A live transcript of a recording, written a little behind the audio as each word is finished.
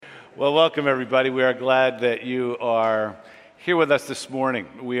Well, welcome everybody. We are glad that you are here with us this morning.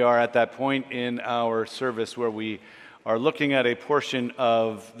 We are at that point in our service where we are looking at a portion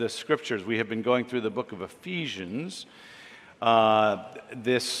of the scriptures. We have been going through the book of Ephesians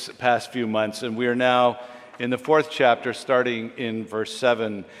this past few months, and we are now in the fourth chapter, starting in verse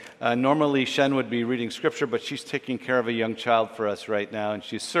 7. Normally, Shen would be reading scripture, but she's taking care of a young child for us right now, and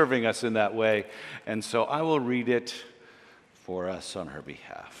she's serving us in that way. And so I will read it for us on her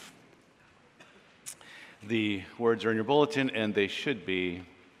behalf. The words are in your bulletin, and they should be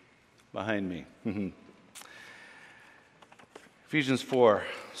behind me. Ephesians 4,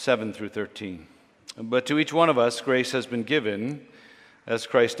 7 through 13. But to each one of us grace has been given as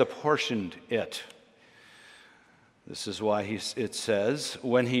Christ apportioned it. This is why it says,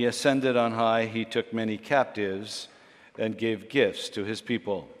 when he ascended on high, he took many captives and gave gifts to his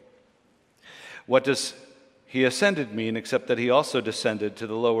people. What does he ascended mean except that he also descended to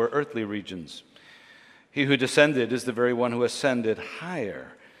the lower earthly regions? He who descended is the very one who ascended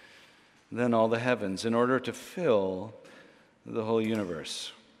higher than all the heavens in order to fill the whole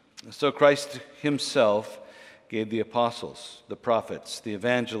universe. So Christ himself gave the apostles, the prophets, the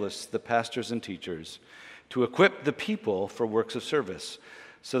evangelists, the pastors and teachers to equip the people for works of service,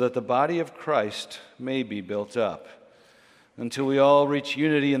 so that the body of Christ may be built up until we all reach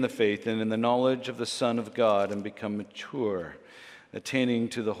unity in the faith and in the knowledge of the Son of God and become mature, attaining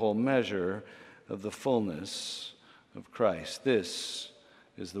to the whole measure of the fullness of Christ. This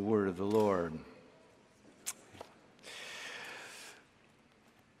is the word of the Lord.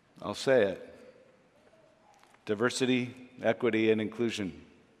 I'll say it. Diversity, equity, and inclusion.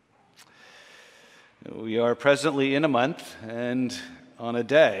 We are presently in a month and on a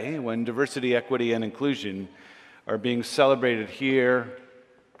day when diversity, equity, and inclusion are being celebrated here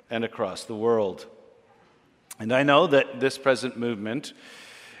and across the world. And I know that this present movement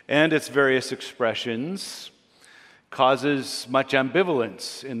and its various expressions causes much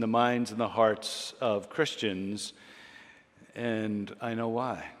ambivalence in the minds and the hearts of Christians, and I know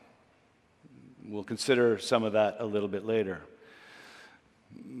why. We'll consider some of that a little bit later.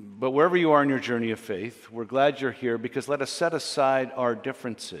 But wherever you are in your journey of faith, we're glad you're here, because let us set aside our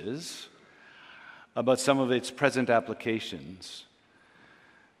differences about some of its present applications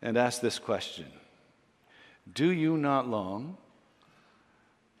and ask this question: do you not long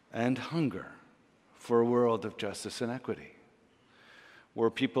and hunger for a world of justice and equity, where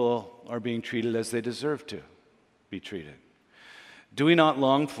people are being treated as they deserve to be treated? Do we not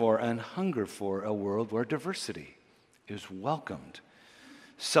long for and hunger for a world where diversity is welcomed,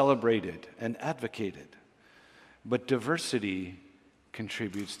 celebrated, and advocated, but diversity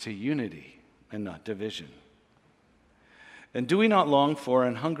contributes to unity and not division? And do we not long for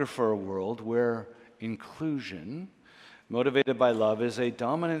and hunger for a world where inclusion, motivated by love, is a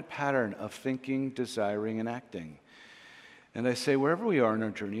dominant pattern of thinking, desiring, and acting? And I say, wherever we are in our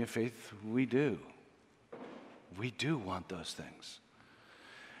journey of faith, we do. We do want those things.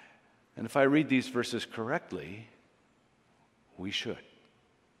 And if I read these verses correctly, we should.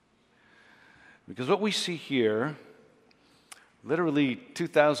 Because what we see here, literally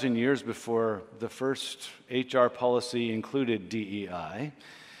 2,000 years before the first HR policy included DEI,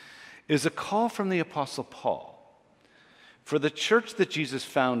 is a call from the Apostle Paul for the church that Jesus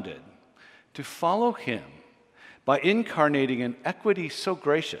founded to follow him by incarnating an equity so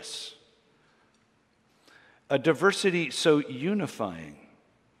gracious, a diversity so unifying,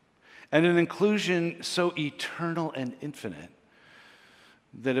 and an inclusion so eternal and infinite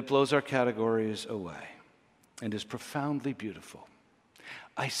that it blows our categories away and is profoundly beautiful.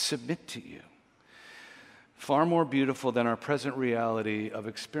 I submit to you, far more beautiful than our present reality of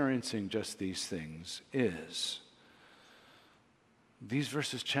experiencing just these things is. These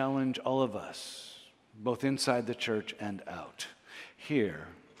verses challenge all of us, both inside the church and out. Here,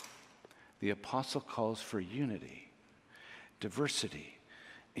 the apostle calls for unity, diversity,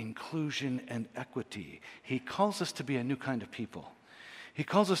 inclusion, and equity. He calls us to be a new kind of people. He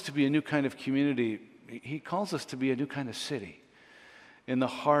calls us to be a new kind of community. He calls us to be a new kind of city in the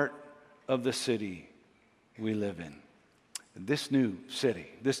heart of the city we live in. This new city,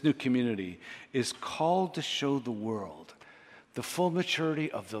 this new community is called to show the world the full maturity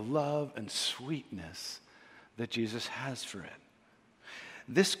of the love and sweetness that Jesus has for it.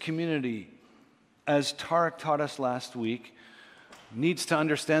 This community, as Tarek taught us last week, needs to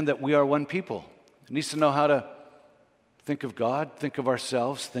understand that we are one people. It needs to know how to think of God, think of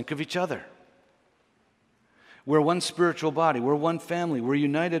ourselves, think of each other. We're one spiritual body. We're one family. We're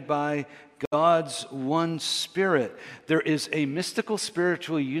united by God's one Spirit. There is a mystical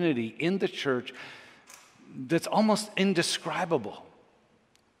spiritual unity in the church that's almost indescribable.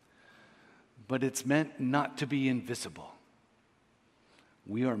 but it's meant not to be invisible.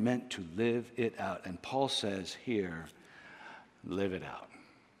 We are meant to live it out. And Paul says here, live it out.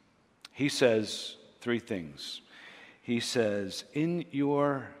 He says three things. He says, in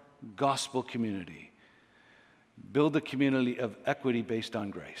your gospel community, build a community of equity based on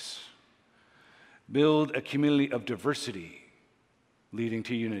grace. Build a community of diversity leading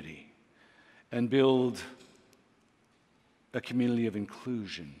to unity. And build a community of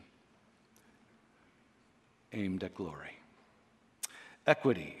inclusion aimed at glory.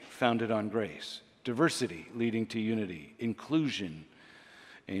 Equity founded on grace. Diversity leading to unity. Inclusion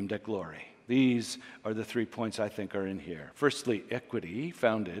aimed at glory. These are the 3 points I think are in here. Firstly, equity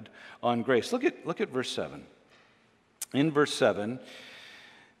founded on grace. Look at verse 7. In verse 7,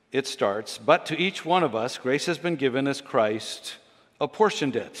 it starts, but to each one of us grace has been given as Christ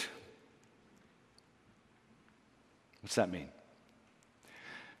apportioned it. What's that mean?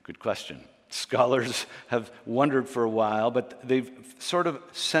 Good question. Scholars have wondered for a while, but they've sort of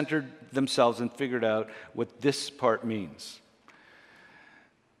centered themselves and figured out what this part means.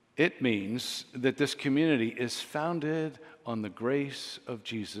 It means that this community is founded on the grace of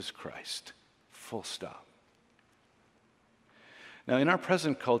Jesus Christ. Full stop. Now, in our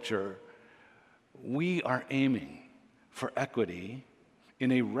present culture, we are aiming for equity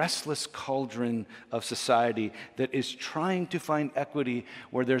in a restless cauldron of society that is trying to find equity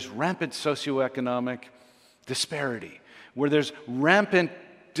where there's rampant socioeconomic disparity, where there's rampant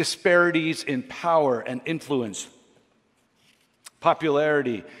disparities in power and influence,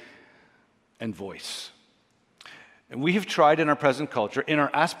 popularity, and voice. And we have tried in our present culture, in our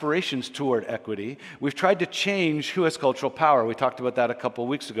aspirations toward equity, we've tried to change who has cultural power. We talked about that a couple of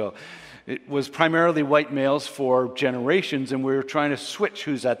weeks ago. It was primarily white males for generations, and we were trying to switch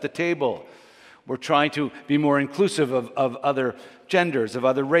who's at the table. We're trying to be more inclusive of other genders, of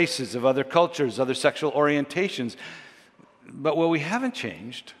other races, of other cultures, other sexual orientations. But what we haven't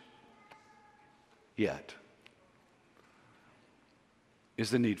changed yet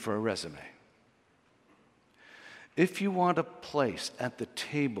is the need for a resume. If you want a place at the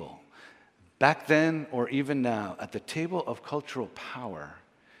table, back then or even now, at the table of cultural power,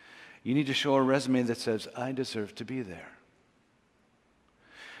 you need to show a resume that says, I deserve to be there.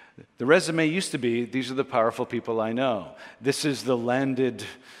 The resume used to be, these are the powerful people I know. This is the landed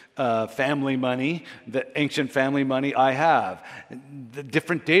family money, the ancient family money I have. The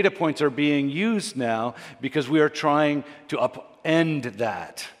different data points are being used now because we are trying to upend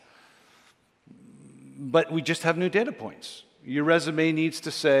that. But we just have new data points. Your resume needs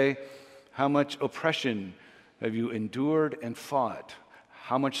to say, how much oppression have you endured and fought?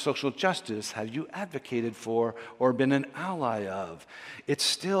 How much social justice have you advocated for or been an ally of? It's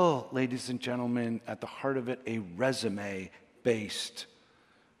still, ladies and gentlemen, at the heart of it, a resume-based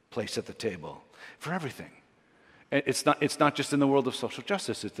place at the table for everything. It's not just in the world of social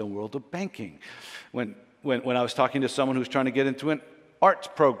justice, it's in the world of banking. When I was talking to someone who was trying to get into an arts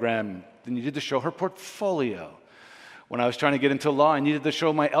program, I needed to show her portfolio. When I was trying to get into law, I needed to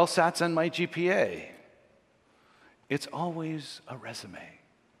show my LSATs and my GPA. It's always a resume.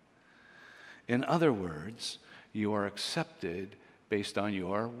 In other words, you are accepted based on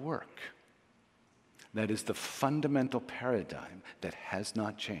your work. That is the fundamental paradigm that has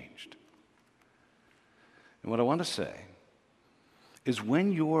not changed. And what I want to say is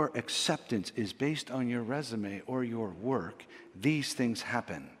when your acceptance is based on your resume or your work, these things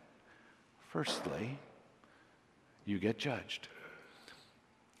happen. Firstly, you get judged.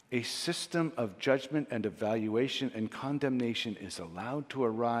 A system of judgment and evaluation and condemnation is allowed to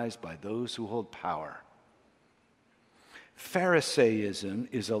arise by those who hold power. Pharisaism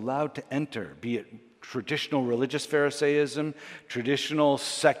is allowed to enter, be it traditional religious Pharisaism, traditional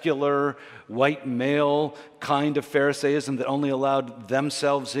secular white male kind of Pharisaism that only allowed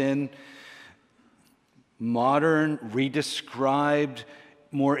themselves in, modern, redescribed,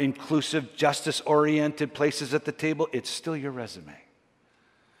 more inclusive, justice-oriented places at the table. It's still your resume.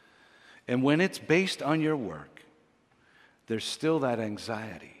 And when it's based on your work, there's still that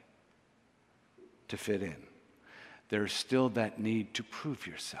anxiety to fit in. There's still that need to prove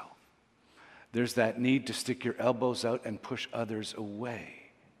yourself. There's that need to stick your elbows out and push others away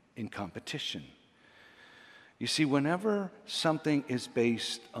in competition. You see, whenever something is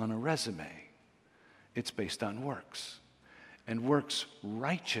based on a resume, it's based on works. And works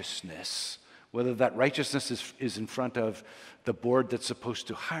righteousness, whether that righteousness is in front of the board that's supposed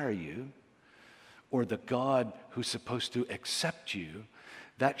to hire you or the God who's supposed to accept you,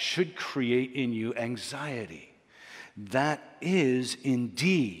 that should create in you anxiety. That is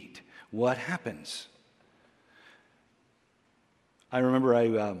indeed what happens. I remember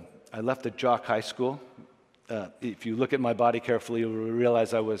I left a jock high school. If you look at my body carefully, you'll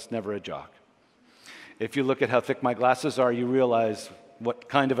realize I was never a jock. If you look at how thick my glasses are, you realize what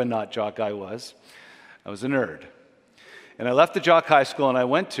kind of a not jock I was. I was a nerd. And I left the jock high school and I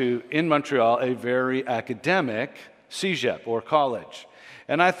went to, in Montreal, a very academic cégep or college.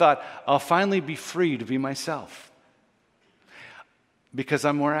 And I thought, I'll finally be free to be myself because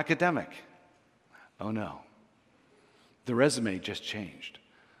I'm more academic. Oh no. The resume just changed.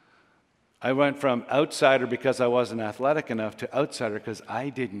 I went from outsider because I wasn't athletic enough to outsider because I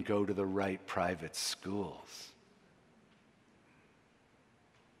didn't go to the right private schools.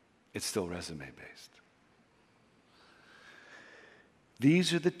 It's still resume-based.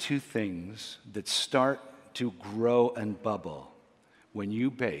 These are the two things that start to grow and bubble when you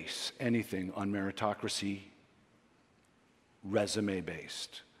base anything on meritocracy,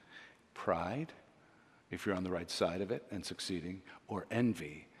 resume-based. Pride, if you're on the right side of it and succeeding, or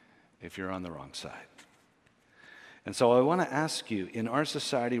envy, if you're on the wrong side. And so I want to ask you, in our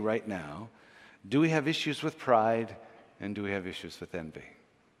society right now, do we have issues with pride and do we have issues with envy?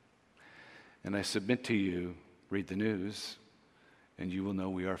 And I submit to you, read the news, and you will know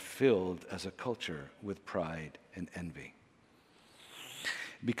we are filled as a culture with pride and envy.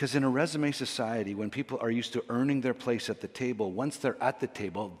 Because in a resume society, when people are used to earning their place at the table, once they're at the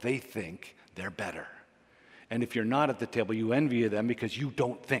table, they think they're better. And if you're not at the table, you envy them because you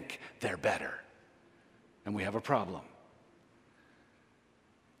don't think they're better. And we have a problem.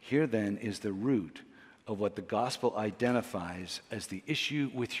 Here then is the root of what the gospel identifies as the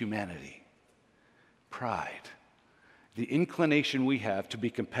issue with humanity: pride. The inclination we have to be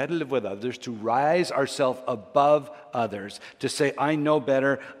competitive with others, to rise ourselves above others, to say, I know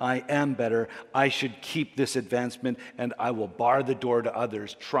better, I am better, I should keep this advancement, and I will bar the door to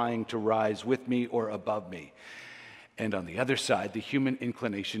others trying to rise with me or above me. And on the other side, the human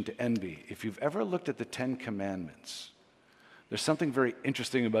inclination to envy. If you've ever looked at the Ten Commandments, there's something very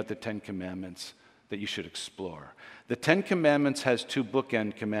interesting about the Ten Commandments that you should explore. The Ten Commandments has two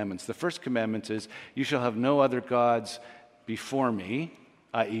bookend commandments. The first commandment is, you shall have no other gods before me,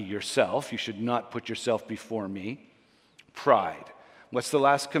 i.e. yourself. You should not put yourself before me. Pride. What's the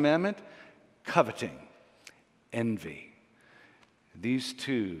last commandment? Coveting. Envy. These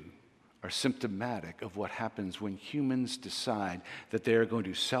two are symptomatic of what happens when humans decide that they are going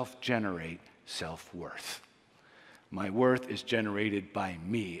to self-generate self-worth. My worth is generated by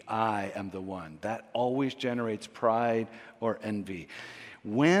me. I am the one. That always generates pride or envy.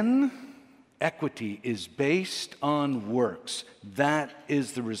 When equity is based on works, that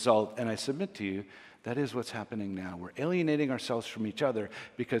is the result. And I submit to you, that is what's happening now. We're alienating ourselves from each other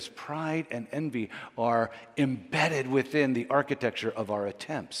because pride and envy are embedded within the architecture of our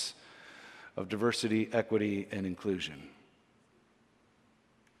attempts of diversity, equity, and inclusion.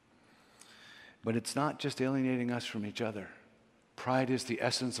 But it's not just alienating us from each other. Pride is the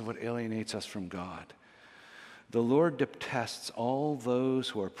essence of what alienates us from God. The Lord detests all those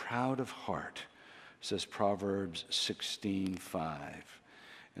who are proud of heart, says Proverbs 16:5.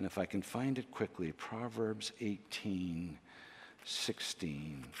 And if I can find it quickly, Proverbs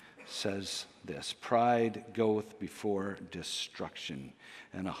 18:16 says this: Pride goeth before destruction,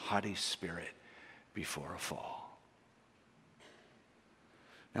 and a haughty spirit before a fall.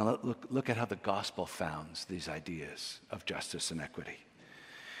 Now look at how the gospel founds these ideas of justice and equity.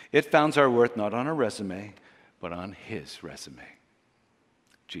 It founds our worth not on a resume, but on his resume,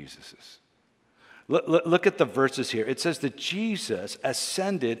 Jesus's. Look at the verses here. It says that Jesus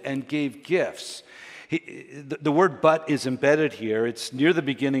ascended and gave gifts. The word but is embedded here. It's near the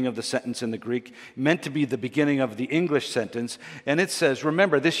beginning of the sentence in the Greek, meant to be the beginning of the English sentence. And it says,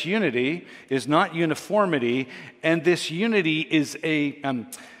 remember, this unity is not uniformity, and this unity is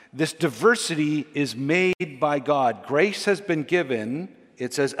this diversity is made by God. Grace has been given,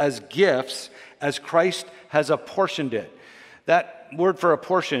 it says, as gifts, as Christ has apportioned it. That word for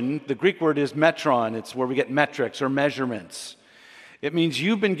apportion, the Greek word is metron. It's where we get metrics or measurements. It means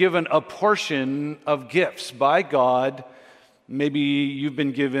you've been given a portion of gifts by God. Maybe you've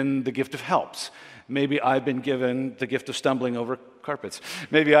been given the gift of helps. Maybe I've been given the gift of stumbling over carpets.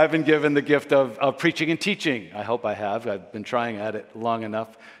 Maybe I've been given the gift of preaching and teaching. I hope I have. I've been trying at it long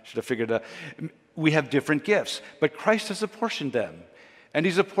enough. Should have figured it out. We have different gifts, but Christ has apportioned them. And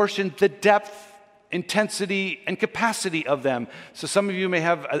he's apportioned the depth, intensity, and capacity of them. So some of you may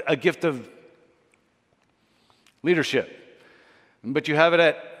have a gift of leadership, but you have it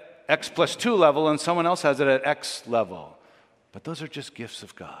at X plus 2 level, and someone else has it at X level. But those are just gifts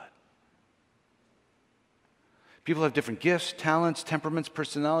of God. People have different gifts, talents, temperaments,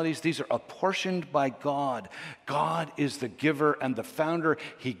 personalities. These are apportioned by God. God is the giver and the founder.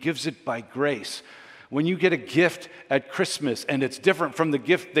 He gives it by grace. When you get a gift at Christmas and it's different from the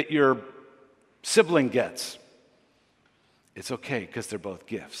gift that your sibling gets, it's okay because they're both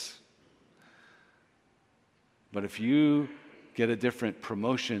gifts. But if you get a different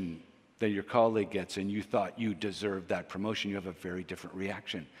promotion than your colleague gets and you thought you deserved that promotion, you have a very different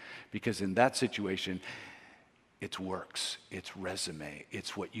reaction. Because in that situation, it's works, it's resume,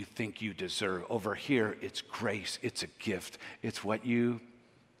 it's what you think you deserve. Over here, it's grace, it's a gift, it's what you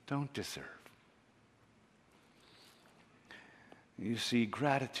don't deserve. You see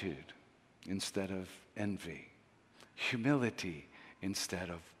gratitude instead of envy, humility instead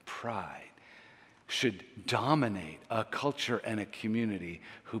of pride should dominate a culture and a community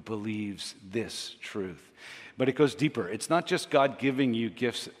who believes this truth. But it goes deeper. It's not just God giving you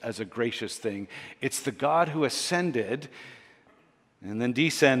gifts as a gracious thing. It's the God who ascended and then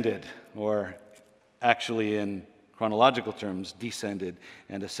descended, or actually in chronological terms, descended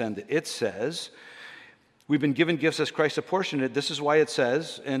and ascended. It says, we've been given gifts as Christ apportioned it. This is why it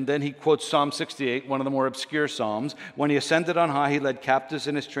says, and then he quotes Psalm 68, one of the more obscure Psalms. When he ascended on high, he led captives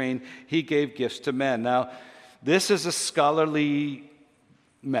in his train. He gave gifts to men. Now, this is a scholarly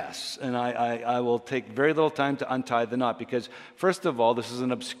mess, and I will take very little time to untie the knot, because first of all, this is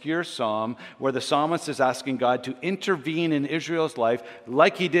an obscure psalm where the psalmist is asking God to intervene in Israel's life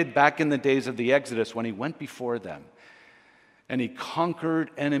like he did back in the days of the Exodus when he went before them. And he conquered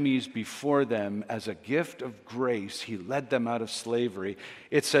enemies before them as a gift of grace. He led them out of slavery.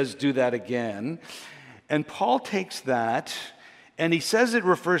 It says, do that again. And Paul takes that, and he says it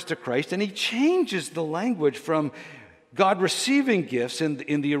refers to Christ, and he changes the language from God receiving gifts in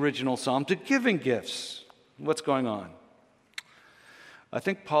the original psalm to giving gifts. What's going on? I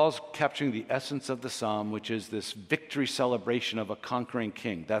think Paul's capturing the essence of the psalm, which is this victory celebration of a conquering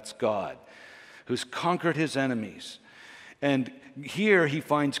king. That's God, who's conquered his enemies. And here he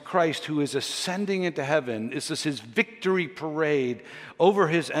finds Christ, who is ascending into heaven. This is his victory parade over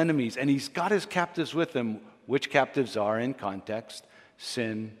his enemies. And he's got his captives with him, which captives are, in context,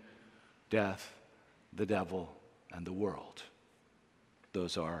 sin, death, the devil, and the world.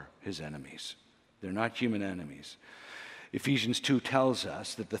 Those are his enemies. They're not human enemies. Ephesians 2 tells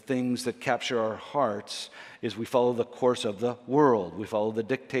us that the things that capture our hearts is we follow the course of the world. We follow the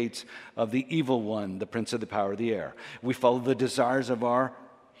dictates of the evil one, the prince of the power of the air. We follow the desires of our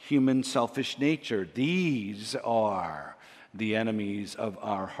human selfish nature. These are the enemies of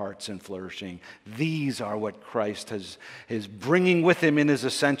our hearts and flourishing. These are what Christ is bringing with him in his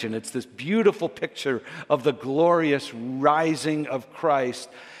ascension. It's this beautiful picture of the glorious rising of Christ.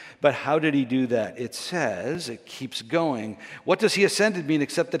 But how did he do that? It says, it keeps going. What does he ascended mean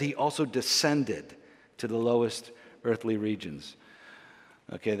except that he also descended to the lowest earthly regions?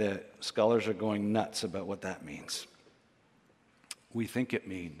 Okay, the scholars are going nuts about what that means. We think it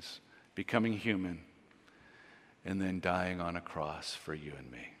means becoming human and then dying on a cross for you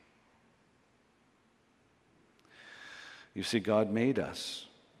and me. You see, God made us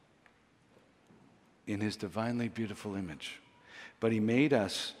in his divinely beautiful image, but he made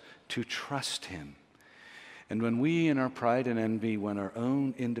us to trust him. And when we, in our pride and envy, went our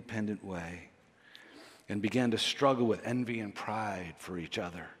own independent way and began to struggle with envy and pride for each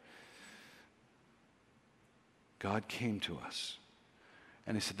other, God came to us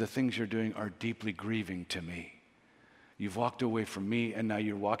and he said, the things you're doing are deeply grieving to me. You've walked away from me and now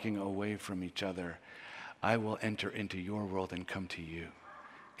you're walking away from each other. I will enter into your world and come to you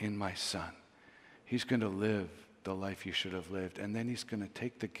in my Son. He's going to live the life you should have lived. And then he's going to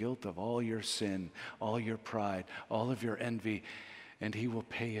take the guilt of all your sin, all your pride, all of your envy, and he will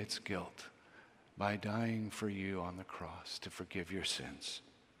pay its guilt by dying for you on the cross to forgive your sins.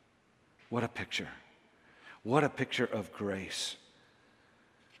 What a picture. What a picture of grace.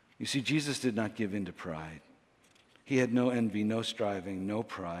 You see, Jesus did not give in to pride. He had no envy, no striving, no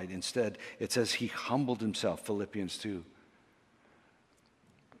pride. Instead, it says he humbled himself, Philippians 2.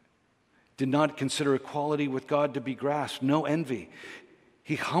 Did not consider equality with God to be grasped, no envy.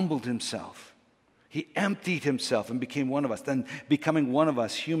 He humbled himself. He emptied himself and became one of us. Then becoming one of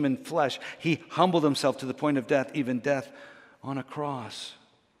us, human flesh, he humbled himself to the point of death, even death on a cross.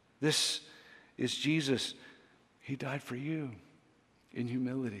 This is Jesus. He died for you in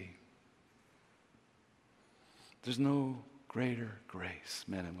humility. There's no greater grace,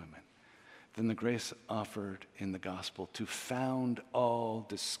 men and women, than the grace offered in the gospel to found all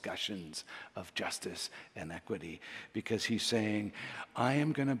discussions of justice and equity, because he's saying, I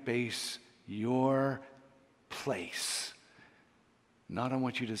am going to base your place not on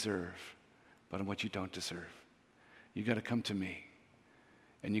what you deserve, but on what you don't deserve. You got to come to me,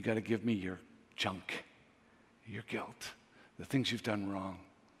 and you got to give me your junk, your guilt, the things you've done wrong,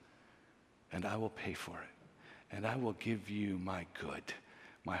 and I will pay for it. And I will give you my good,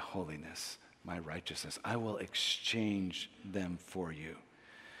 my holiness, my righteousness. I will exchange them for you.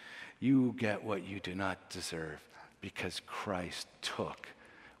 You get what you do not deserve because Christ took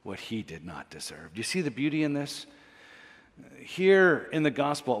what he did not deserve. Do you see the beauty in this? Here in the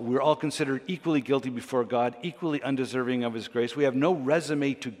gospel, we're all considered equally guilty before God, equally undeserving of his grace. We have no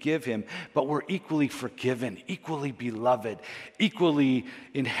resume to give him, but we're equally forgiven, equally beloved, equally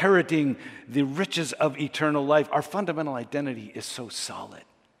inheriting the riches of eternal life. Our fundamental identity is so solid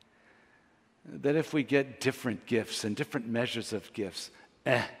that if we get different gifts and different measures of gifts,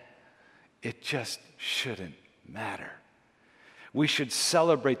 it just shouldn't matter. We should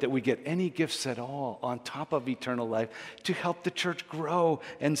celebrate that we get any gifts at all on top of eternal life to help the church grow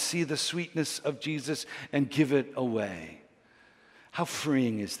and see the sweetness of Jesus and give it away. How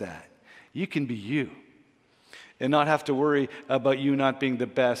freeing is that? You can be you and not have to worry about you not being the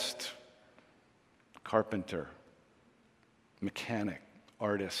best carpenter, mechanic,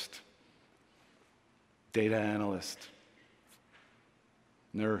 artist, data analyst,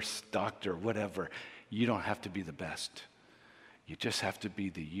 nurse, doctor, whatever. You don't have to be the best. You just have to be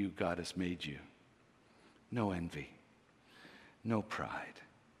the you God has made you. No envy, no pride.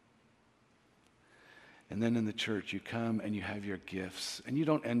 And then in the church, you come and you have your gifts, and you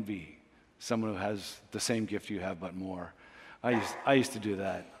don't envy someone who has the same gift you have but more. I used to do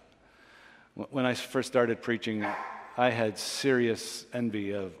that. When I first started preaching, I had serious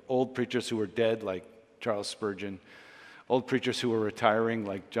envy of old preachers who were dead, like Charles Spurgeon, old preachers who were retiring,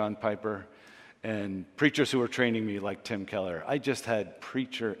 like John Piper, and preachers who were training me like Tim Keller. I just had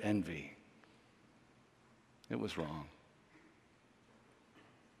preacher envy. It was wrong.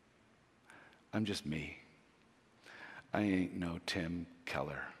 I'm just me. I ain't no Tim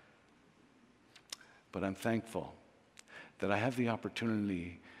Keller. But I'm thankful that I have the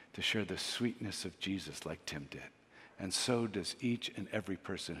opportunity to share the sweetness of Jesus like Tim did. And so does each and every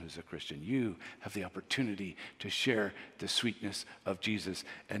person who's a Christian. You have the opportunity to share the sweetness of Jesus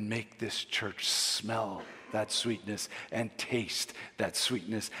and make this church smell that sweetness and taste that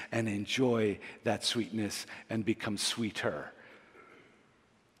sweetness and enjoy that sweetness and become sweeter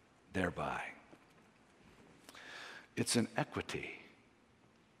thereby. It's an equity.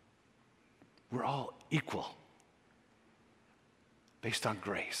 We're all equal based on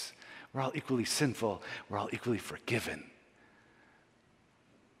grace. We're all equally sinful. We're all equally forgiven.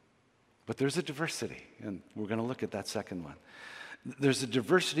 But there's a diversity, and we're going to look at that second one. There's a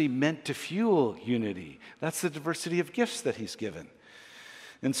diversity meant to fuel unity. That's the diversity of gifts that he's given.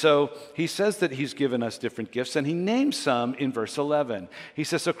 And so he says that he's given us different gifts, and he names some in verse 11. He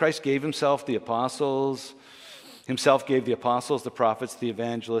says, so Christ gave himself the apostles, the prophets, the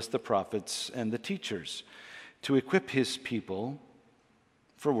evangelists, the prophets, and the teachers to equip his people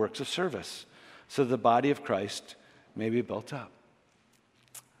for works of service, so the body of Christ may be built up.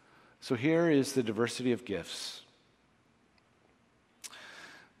 So here is the diversity of gifts.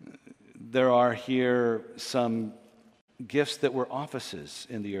 There are here some gifts that were offices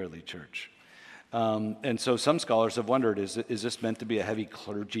in the early church. And so some scholars have wondered, is this meant to be a heavy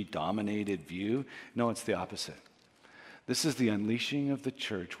clergy-dominated view? No, it's the opposite. This is the unleashing of the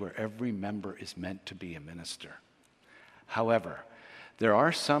church where every member is meant to be a minister. However, there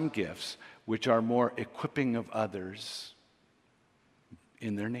are some gifts which are more equipping of others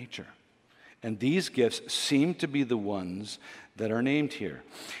in their nature. And these gifts seem to be the ones that are named here.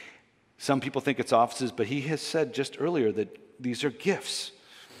 Some people think it's offices, but he has said just earlier that these are gifts.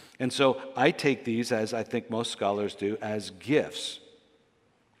 And so I take these, as I think most scholars do, as gifts.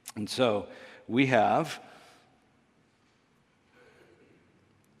 And so we have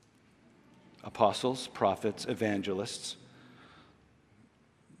apostles, prophets, evangelists.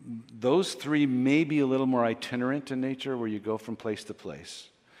 Those three may be a little more itinerant in nature, where you go from place to place.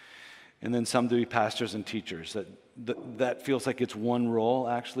 And then some to be pastors and teachers. That feels like it's one role,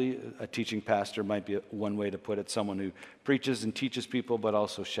 actually. A teaching pastor might be one way to put it, someone who preaches and teaches people, but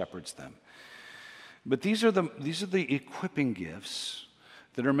also shepherds them. But these are the equipping gifts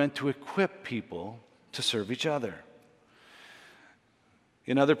that are meant to equip people to serve each other.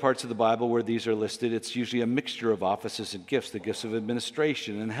 In other parts of the Bible where these are listed, it's usually a mixture of offices and gifts. The gifts of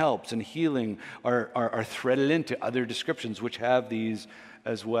administration and helps and healing are threaded into other descriptions which have these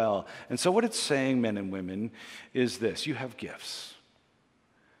as well. And so what it's saying, men and women, is this: you have gifts.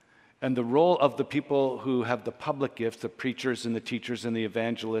 And the role of the people who have the public gift, the preachers and the teachers and the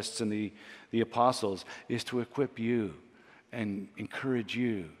evangelists and the apostles, is to equip you and encourage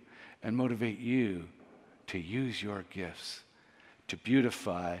you and motivate you to use your gifts to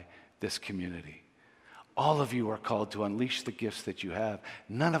beautify this community. All of you are called to unleash the gifts that you have.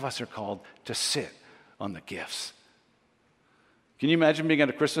 None of us are called to sit on the gifts. Can you imagine being at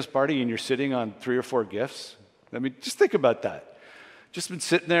a Christmas party and you're sitting on 3 or 4 gifts? I mean, just think about that. Just been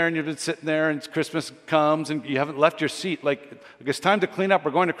sitting there and you've been sitting there and Christmas comes and you haven't left your seat. Like it's time to clean up.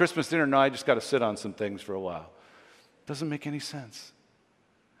 We're going to Christmas dinner. No, I just got to sit on some things for a while. Doesn't make any sense.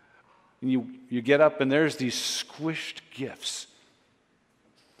 And you get up and there's these squished gifts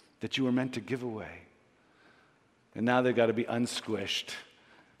that you were meant to give away. And now they've got to be unsquished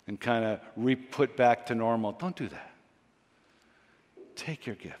and kind of re-put back to normal. Don't do that. Take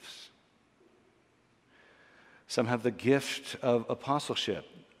your gifts. Some have the gift of apostleship.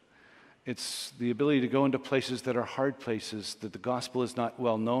 It's the ability to go into places that are hard places, that the gospel is not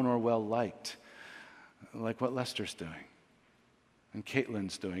well known or well liked, like what Lester's doing, and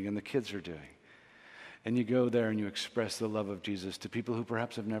Caitlin's doing, and the kids are doing. And you go there and you express the love of Jesus to people who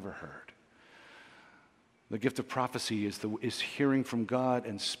perhaps have never heard. The gift of prophecy is hearing from God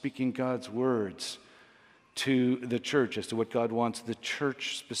and speaking God's words to the church as to what God wants the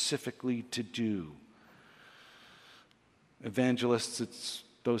church specifically to do. Evangelists, it's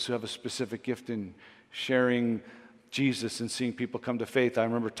those who have a specific gift in sharing Jesus and seeing people come to faith. I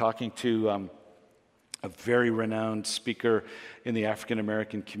remember talking to a very renowned speaker in the African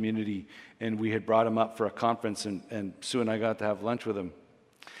American community, and we had brought him up for a conference, and Sue and I got to have lunch with him.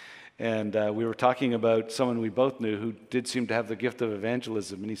 And we were talking about someone we both knew who did seem to have the gift of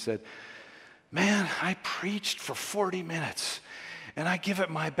evangelism, and he said, "Man, I preached for 40 minutes, and I give it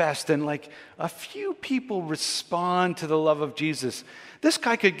my best, and like a few people respond to the love of Jesus. This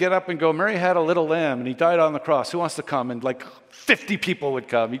guy could get up and go, 'Mary had a little lamb, and he died on the cross. Who wants to come?' And like 50 people would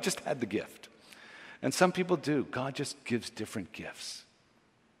come. He just had the gift." And some people do. God just gives different gifts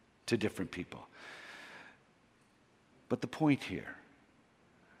to different people. But the point here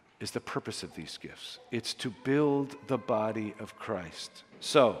is the purpose of these gifts. It's to build the body of Christ.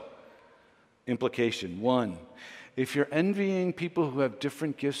 So, implication, 1, if you're envying people who have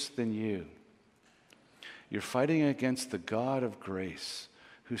different gifts than you, you're fighting against the God of grace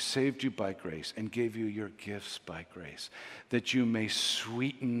who saved you by grace and gave you your gifts by grace, that you may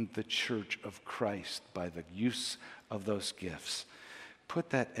sweeten the church of Christ by the use of those gifts. Put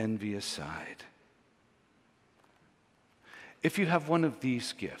that envy aside. If you have one of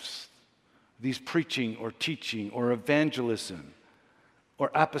these gifts, these preaching or teaching or evangelism or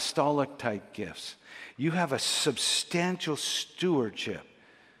apostolic type gifts, you have a substantial stewardship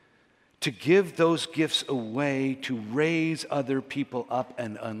to give those gifts away to raise other people up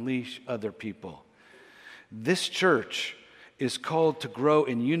and unleash other people. This church is called to grow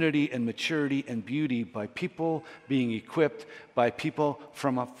in unity and maturity and beauty by people being equipped by people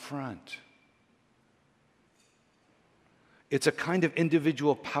from up front. It's a kind of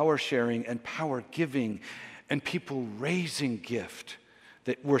individual power sharing and power giving and people raising gift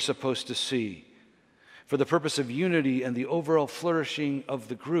that we're supposed to see for the purpose of unity and the overall flourishing of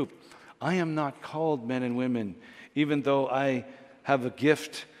the group. I am not called, men and women, even though I have a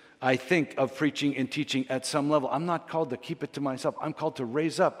gift, I think, of preaching and teaching at some level. I'm not called to keep it to myself. I'm called to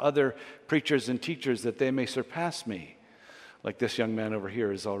raise up other preachers and teachers that they may surpass me, like this young man over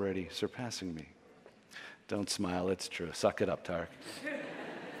here is already surpassing me. Don't smile, it's true. Suck it up, Tarek.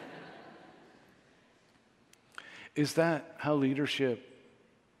 Is that how leadership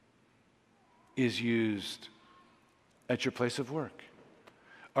is used at your place of work?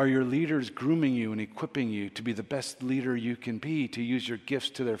 Are your leaders grooming you and equipping you to be the best leader you can be, to use your gifts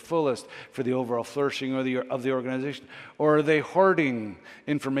to their fullest for the overall flourishing of the organization? Or are they hoarding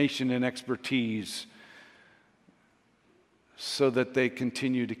information and expertise so that they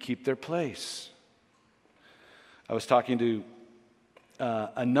continue to keep their place? I was talking to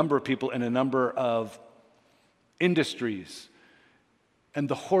a number of people in a number of industries, and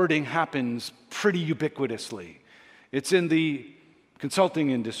the hoarding happens pretty ubiquitously. It's in the consulting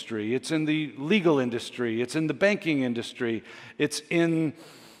industry, it's in the legal industry, it's in the banking industry, it's in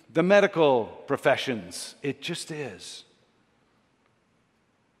the medical professions. It just is.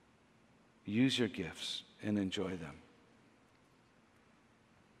 Use your gifts and enjoy them.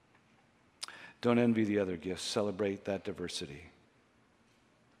 Don't envy the other gifts. Celebrate that diversity.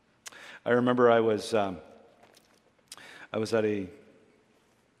 I remember I was at a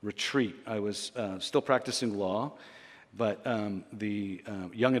retreat. I was still practicing law, but the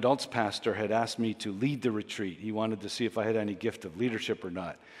young adults pastor had asked me to lead the retreat. He wanted to see if I had any gift of leadership or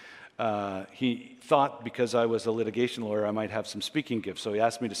not. He thought because I was a litigation lawyer, I might have some speaking gifts, so he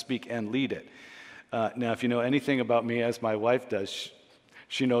asked me to speak and lead it. Now, if you know anything about me, as my wife does,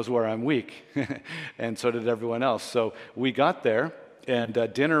 She knows where I'm weak, and so did everyone else. So we got there, and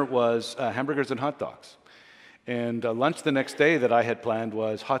dinner was hamburgers and hot dogs. And lunch the next day that I had planned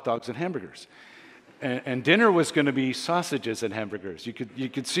was hot dogs and hamburgers. And dinner was going to be sausages and hamburgers. You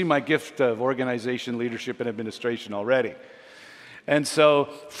could see my gift of organization, leadership, and administration already. And so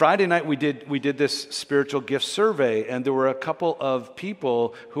Friday night we did this spiritual gift survey, and there were a couple of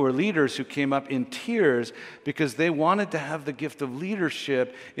people who were leaders who came up in tears because they wanted to have the gift of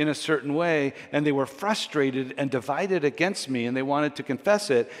leadership in a certain way, and they were frustrated and divided against me, and they wanted to confess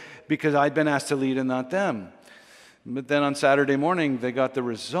it because I'd been asked to lead and not them. But then on Saturday morning, they got the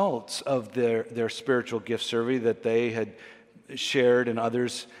results of their spiritual gift survey that they had shared and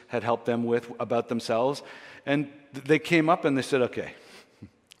others had helped them with about themselves. And they came up and they said, okay,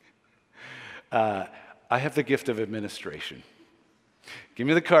 I have the gift of administration. Give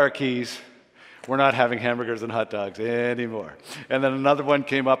me the car keys. We're not having hamburgers and hot dogs anymore. And then another one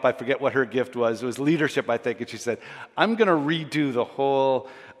came up. I forget what her gift was. It was leadership, I think. And she said, I'm going to redo the whole,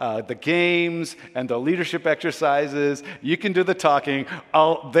 the games and the leadership exercises. You can do the talking.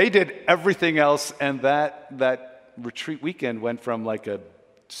 They did everything else. And that retreat weekend went from like a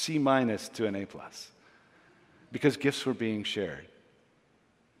C- to an A+. Because gifts were being shared.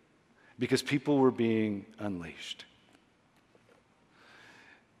 Because people were being unleashed.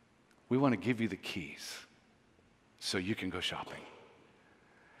 We want to give you the keys so you can go shopping.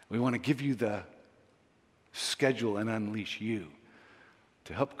 We want to give you the schedule and unleash you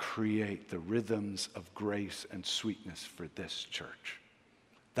to help create the rhythms of grace and sweetness for this church.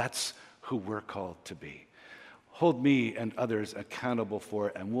 That's who we're called to be. Hold me and others accountable for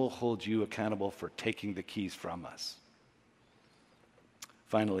it, and we'll hold you accountable for taking the keys from us.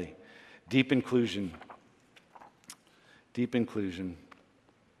 Finally, deep inclusion. Deep inclusion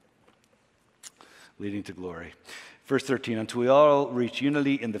leading to glory. Verse 13, until we all reach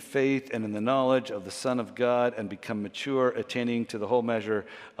unity in the faith and in the knowledge of the Son of God and become mature, attaining to the whole measure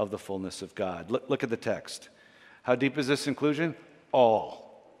of the fullness of God. Look at the text. How deep is this inclusion? All.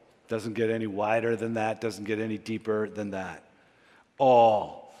 Doesn't get any wider than that, doesn't get any deeper than that.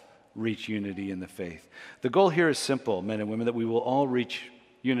 All reach unity in the faith. The goal here is simple, men and women, that we will all reach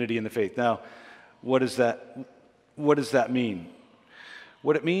unity in the faith. Now, what does that mean?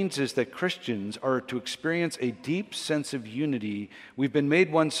 What it means is that Christians are to experience a deep sense of unity. We've been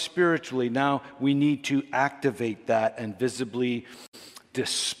made one spiritually. Now we need to activate that and visibly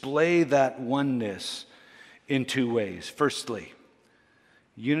display that oneness in two ways. Firstly,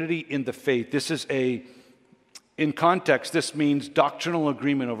 unity in the faith. In context, this means doctrinal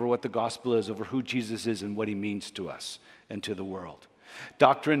agreement over what the gospel is, over who Jesus is and what he means to us and to the world.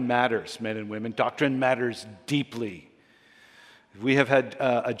 Doctrine matters, men and women. Doctrine matters deeply. We have had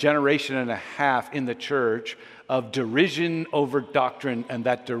a generation and a half in the church of derision over doctrine, and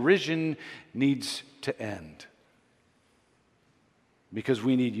that derision needs to end. Because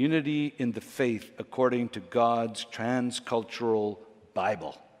we need unity in the faith according to God's transcultural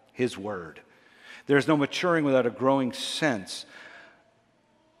Bible, his word. There's no maturing without a growing sense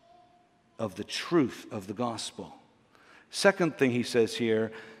of the truth of the gospel. Second thing he says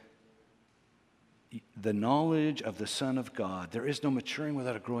here, the knowledge of the Son of God. There is no maturing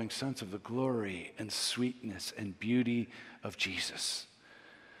without a growing sense of the glory and sweetness and beauty of Jesus.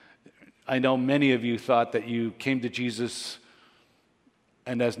 I know many of you thought that you came to Jesus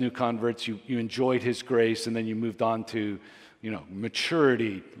and as new converts you enjoyed his grace and then you moved on to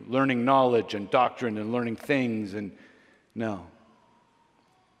maturity, learning knowledge and doctrine and learning things. And no.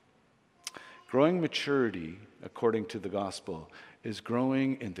 Growing maturity, according to the gospel, is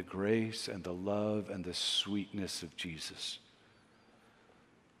growing in the grace and the love and the sweetness of Jesus.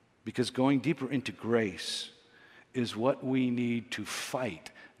 Because going deeper into grace is what we need to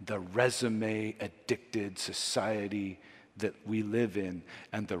fight the resume-addicted society that we live in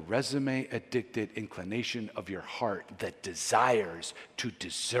and the resume-addicted inclination of your heart that desires to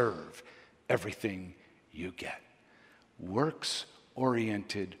deserve everything you get.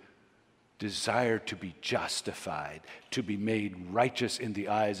 Works-oriented desire to be justified, to be made righteous in the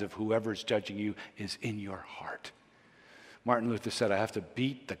eyes of whoever's judging you is in your heart. Martin Luther said, I have to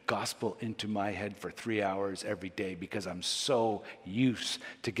beat the gospel into my head for 3 hours every day because I'm so used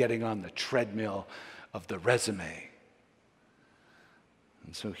to getting on the treadmill of the resume.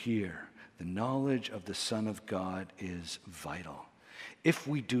 And so here, the knowledge of the Son of God is vital. If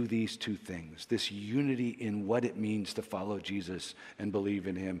we do these two things, this unity in what it means to follow Jesus and believe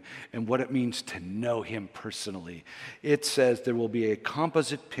in him, and what it means to know him personally, it says there will be a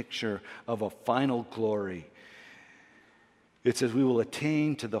composite picture of a final glory. It says we will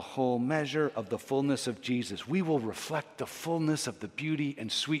attain to the whole measure of the fullness of Jesus. We will reflect the fullness of the beauty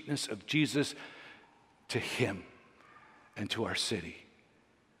and sweetness of Jesus to him and to our city.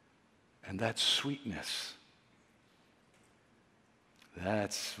 And that sweetness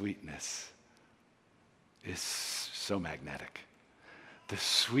is so magnetic. The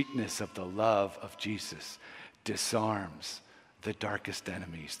sweetness of the love of Jesus disarms the darkest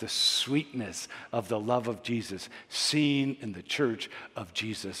enemies. The sweetness of the love of Jesus, seen in the church of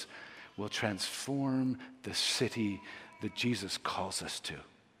Jesus, will transform the city that Jesus calls us to.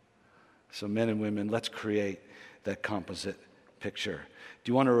 So men and women, let's create that composite picture.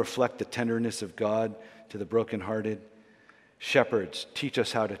 Do you want to reflect the tenderness of God to the brokenhearted? Shepherds, teach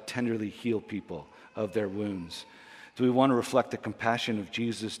us how to tenderly heal people of their wounds. Do we want to reflect the compassion of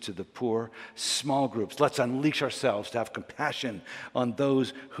Jesus to the poor? Small groups, let's unleash ourselves to have compassion on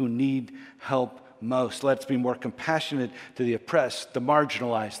those who need help most. Let's be more compassionate to the oppressed, the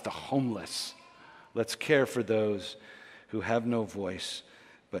marginalized, the homeless. Let's care for those who have no voice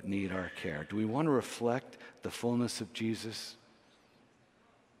but need our care. Do we want to reflect the fullness of Jesus?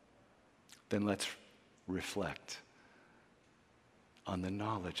 Then let's reflect on the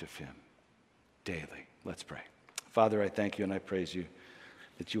knowledge of him daily. Let's pray. Father, I thank you and I praise you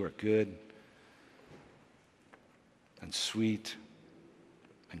that you are good and sweet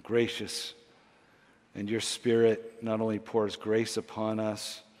and gracious, and your Spirit not only pours grace upon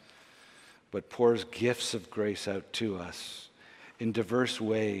us, but pours gifts of grace out to us in diverse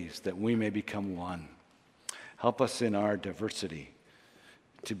ways that we may become one. Help us in our diversity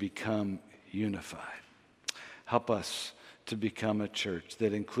to become unified. Help us to become a church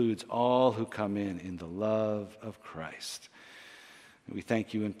that includes all who come in the love of Christ. We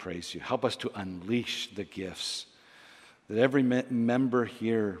thank you and praise you. Help us to unleash the gifts that every member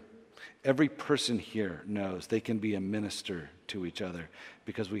here, every person here knows they can be a minister to each other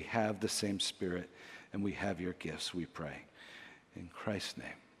because we have the same Spirit and we have your gifts, we pray. In Christ's name,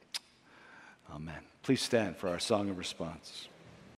 amen. Please stand for our song of response.